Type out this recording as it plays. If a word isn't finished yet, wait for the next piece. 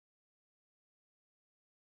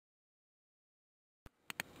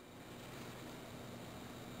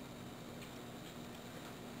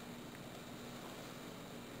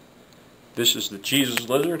This is the Geezus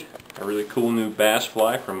Lizard, a really cool new bass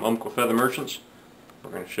fly from Umpqua Feather Merchants. We're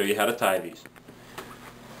going to show you how to tie these.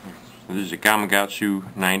 This is a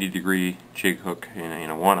Gamakatsu 90-degree jig hook in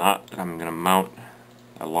a 1/0. I'm going to mount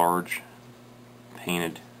a large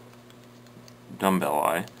painted dumbbell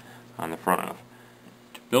eye on the front of.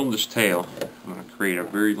 To build this tail, I'm going to create a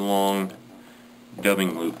very long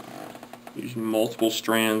dubbing loop using multiple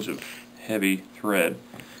strands of heavy thread,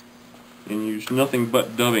 and use nothing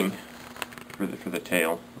but dubbing for the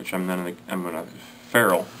tail, which I'm going to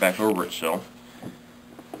ferrule back over itself.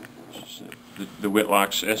 The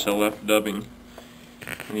Whitlock's SLF dubbing.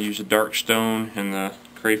 I'm going to use the dark stone and the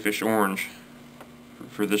crayfish orange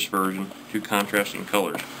for this version, two contrasting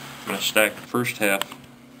colors. I'm going to stack the first half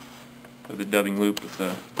of the dubbing loop with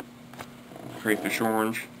the crayfish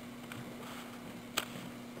orange.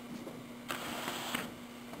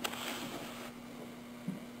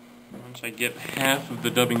 Once I get half of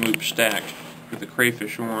the dubbing loop stacked with the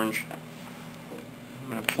crayfish orange, I'm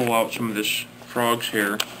going to pull out some of this frog's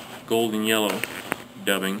hair golden yellow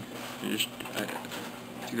dubbing and just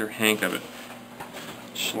take their hank of it,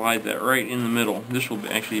 slide that right in the middle. This will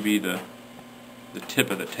actually be the tip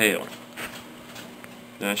of the tail.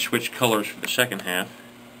 Then I switch colors for the second half.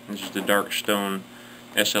 This is the dark stone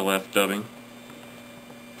SLF dubbing.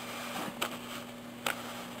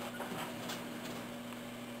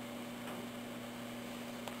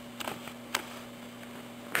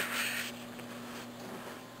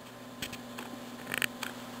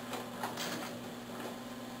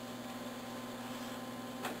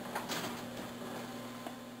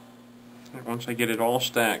 Once I get it all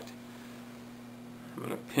stacked, I'm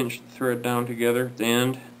going to pinch the thread down together at the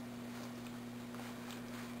end.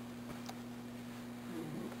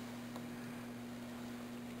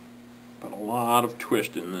 But a lot of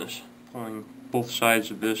twist in this, pulling both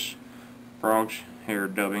sides of this frog's hair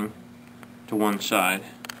dubbing to one side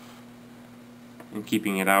and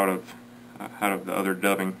keeping it out of the other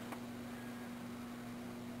dubbing.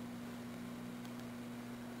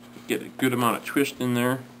 Get a good amount of twist in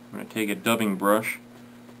there. I'm going to take a dubbing brush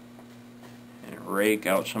and rake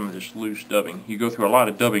out some of this loose dubbing. You go through a lot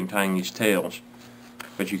of dubbing tying these tails,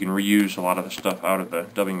 but you can reuse a lot of the stuff out of the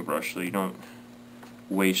dubbing brush so you don't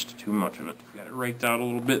waste too much of it. Got it raked out a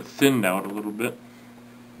little bit, thinned out a little bit.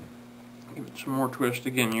 Give it some more twist.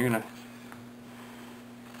 Again, you're going to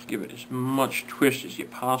give it as much twist as you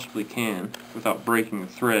possibly can without breaking the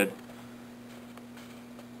thread.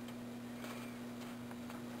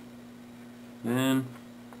 Then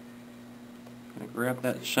grab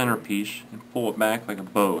that centerpiece and pull it back like a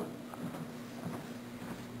bow.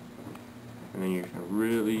 And then you're going to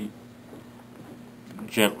really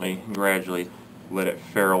gently and gradually let it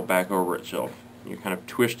ferrule back over itself. You're kind of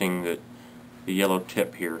twisting the yellow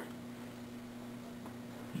tip here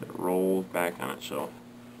so it rolls back on itself.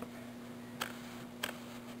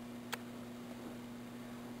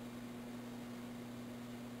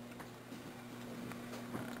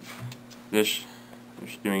 This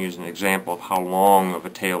just doing is an example of how long of a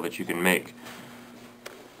tail that you can make.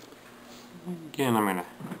 Again, I'm going to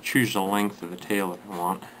choose the length of the tail that I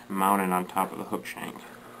want, mount it on top of the hook shank.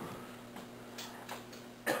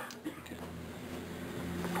 Okay.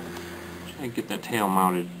 So I get that tail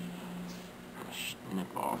mounted,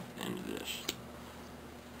 snip off the end of this.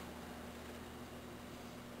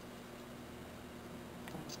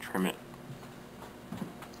 Trim it.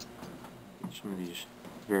 Some of these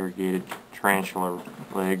variegated tarantula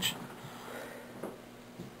legs.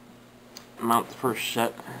 Mount the first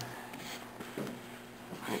set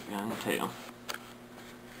right down the tail.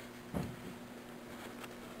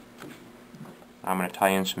 I'm going to tie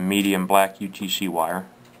in some medium black UTC wire.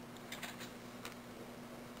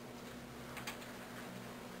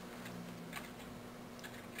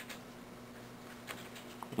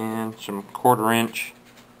 And some 1/4 inch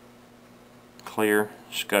clear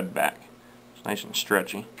scud back. It's nice and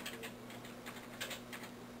stretchy.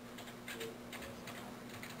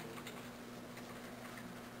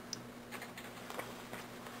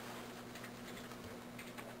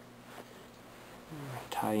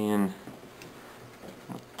 Tie in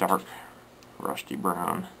a dark rusty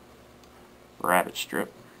brown rabbit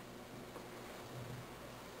strip.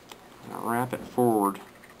 Now wrap it forward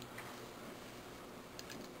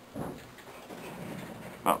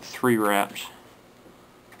about 3 wraps,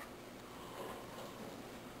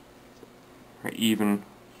 right even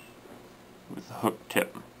with the hook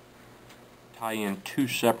tip. Tie in 2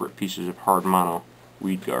 separate pieces of hard mono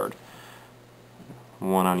weed guard,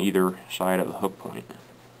 one on either side of the hook point.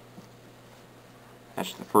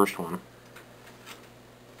 That's the first one.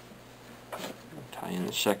 Tie in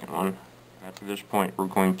the second one. After this point, we're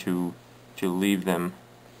going to to leave them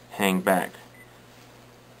hang back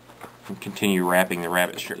and continue wrapping the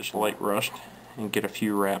rabbit strip. Just light rust and get a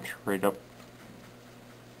few wraps right up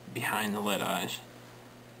behind the lead eyes.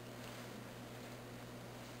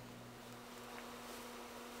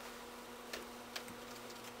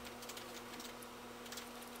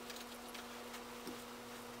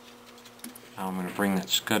 Now I'm going to bring that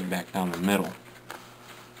scud back down the middle,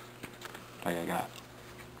 like I got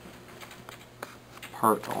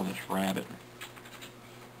part all this rabbit.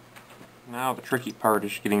 Now the tricky part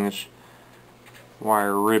is getting this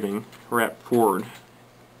wire ribbing wrapped forward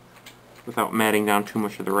without matting down too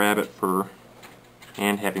much of the rabbit fur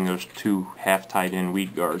and having those two half tied in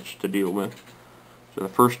weed guards to deal with. So the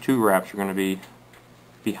first two wraps are going to be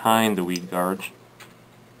behind the weed guards.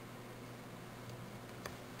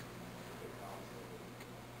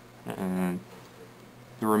 And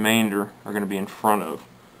the remainder are going to be in front of.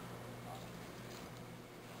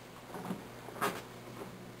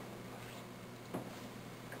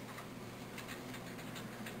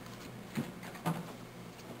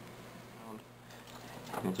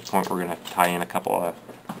 At this point we're going to tie in a couple of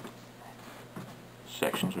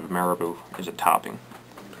sections of marabou as a topping.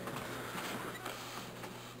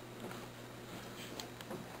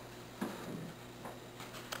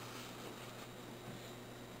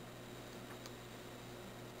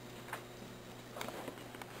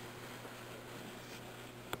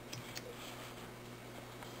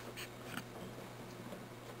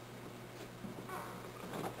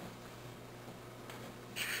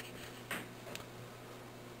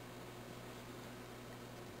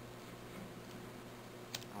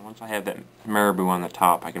 Once I have that marabou on the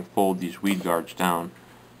top, I can fold these weed guards down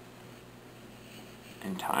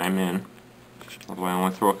and tie them in. Although I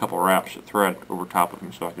only throw a couple wraps of thread over top of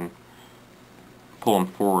them so I can pull them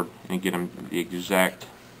forward and get them the exact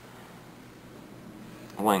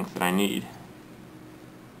length that I need.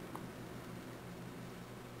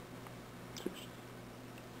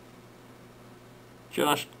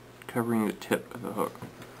 Just covering the tip of the hook.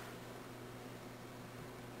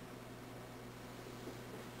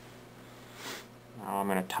 Now I'm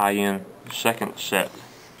going to tie in the second set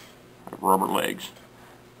of rubber legs.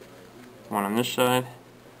 One on this side,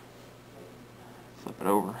 flip it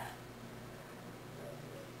over,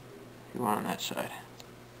 one on that side.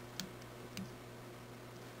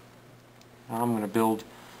 Now I'm going to build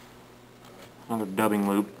another dubbing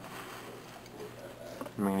loop.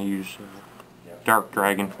 I'm going to use dark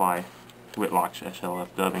dragonfly Whitlock's SLF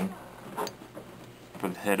dubbing for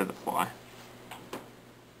the head of the fly.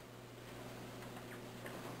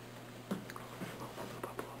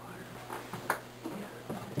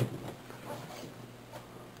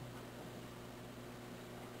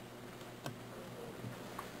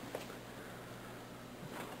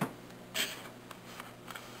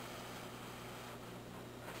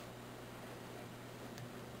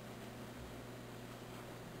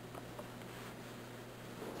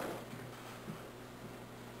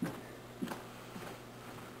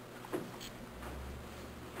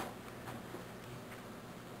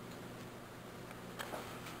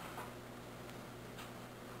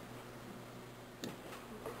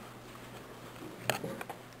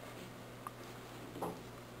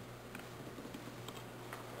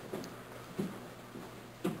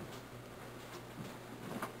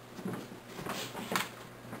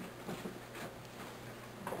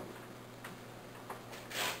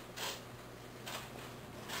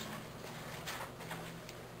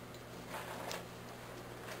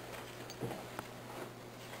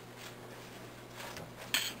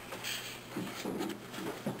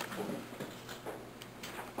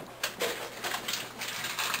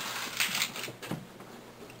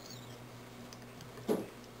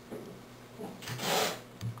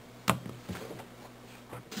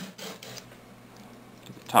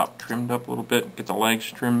 Top trimmed up a little bit, get the legs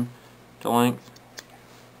trimmed to length.